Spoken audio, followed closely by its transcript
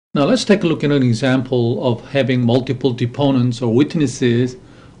Now let's take a look at an example of having multiple deponents or witnesses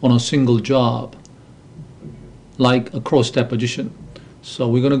on a single job, like a cross deposition. So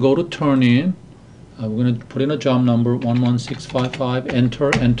we're going to go to turn in. We're going to put in a job number 11655,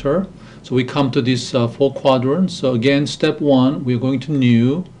 enter, enter. So we come to this 4 quadrants. So again, step 1, we're going to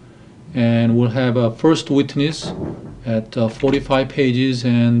new, and we'll have a first witness at 45 pages,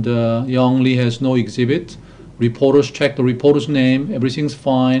 and Young Lee has no exhibit. Reporters check the reporter's name, everything's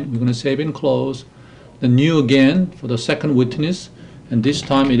fine. We're going to save and close. Then new again for the second witness, and this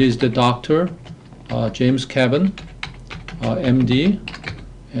time it is the doctor, James Kevin, MD,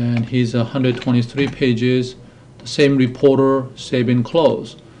 and he's 123 pages. The same reporter, save and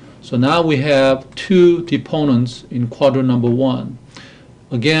close. So now we have 2 deponents in quadrant number 1.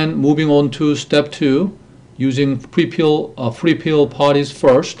 Again, moving on to step 2, using free appeal parties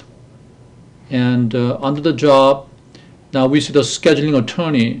first. And under the job, now we see the scheduling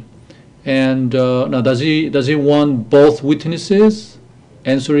attorney. And now does he want both witnesses?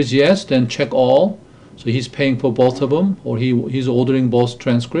 Answer is yes, then check all. So he's paying for both of them, or he's ordering both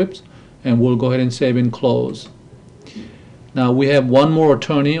transcripts, and we'll go ahead and save and close. Now we have one more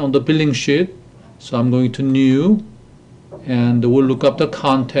attorney on the billing sheet, so I'm going to new, and we'll look up the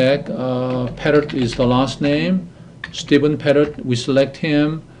contact. Pettit is the last name, Stephen Pettit, we select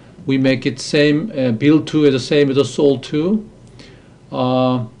him. We make it same, bill to is the same as the sold to.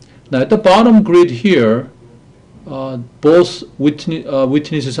 Now at the bottom grid here, both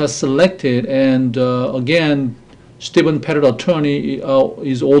witnesses are selected, and again, Stephen Pettit attorney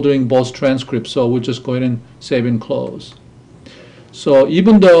is ordering both transcripts, so we'll just go ahead and save and close. So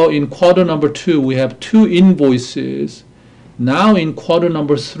even though in quadrant number 2 we have 2 invoices, now in quadrant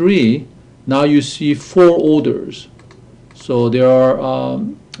number 3, now you see 4 orders. So there are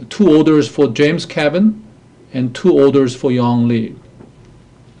 2 orders for James Kevin and 2 orders for Young Lee.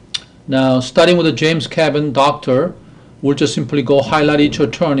 Now, starting with the James Kevin doctor, we'll just simply go highlight each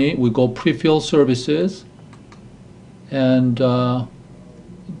attorney. We go pre-fill services, and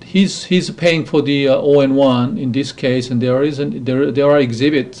he's paying for the ON1 in this case, and there are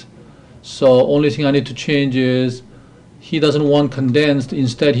exhibits. So only thing I need to change is he doesn't want condensed.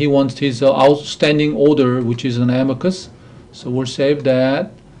 Instead, he wants his outstanding order, which is an amicus. So we'll save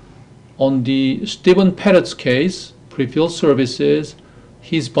that. On the Stephen Pettit's case, pre-fill services,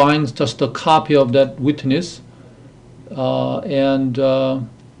 he's buying just a copy of that witness, and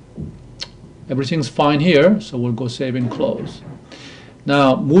everything's fine here, so we'll go save and close.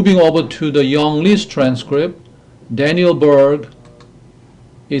 Now, moving over to the Young Lee's transcript, Daniel Berg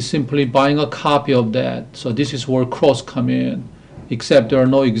is simply buying a copy of that, so this is where cross come in, except there are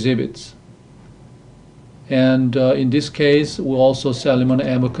no exhibits. And in this case, we'll also sell him an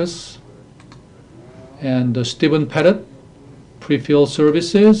amicus. And Stephen Pettit, pre-fill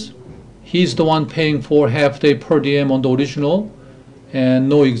services, he's the one paying for half-day per diem on the original, and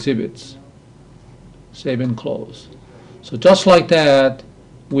no exhibits. Save and close. So just like that,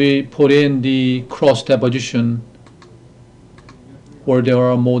 we put in the cross deposition where there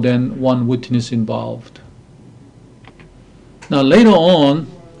are more than 1 witness involved. Now later on,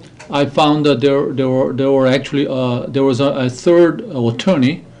 I found that there was a third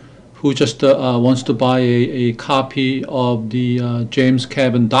attorney who just wants to buy a copy of the James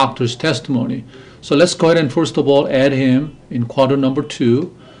Kevin doctor's testimony. So let's go ahead and first of all add him in quadrant number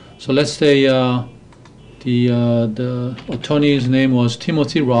 2. So let's say the attorney's name was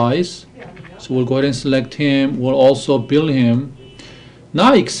Timothy Rice. So we'll go ahead and select him. We'll also bill him.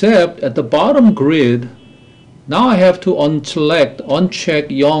 Now, except at the bottom grid, now I have to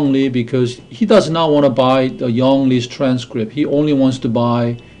uncheck Young Lee, because he does not want to buy the Young Lee's transcript. He only wants to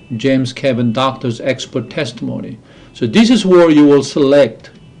buy James Kevin doctor's expert testimony. So this is where you will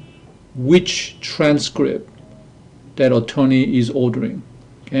select which transcript that attorney is ordering.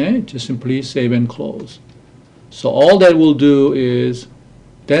 Okay, just simply save and close. So all that will do is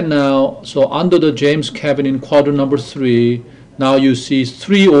then now, so under the James Kevin in quadrant number 3, now you see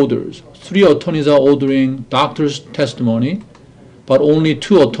 3 orders. 3 attorneys are ordering doctor's testimony, but only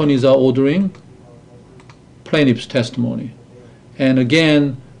 2 attorneys are ordering plaintiff's testimony. And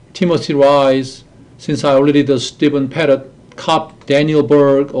again, Timothy Rice, since I already did Stephen Pettit, Daniel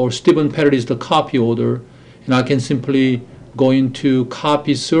Berg or Stephen Pettit is the copy order, and I can simply go into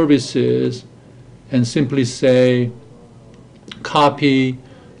copy services and simply say copy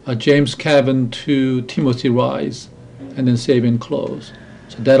James Kevin to Timothy Rice, and then save and close.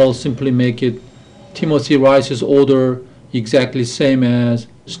 So that'll simply make it Timothy Rice's order exactly same as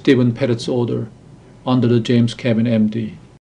Stephen Pettit's order under the James Kevin MD.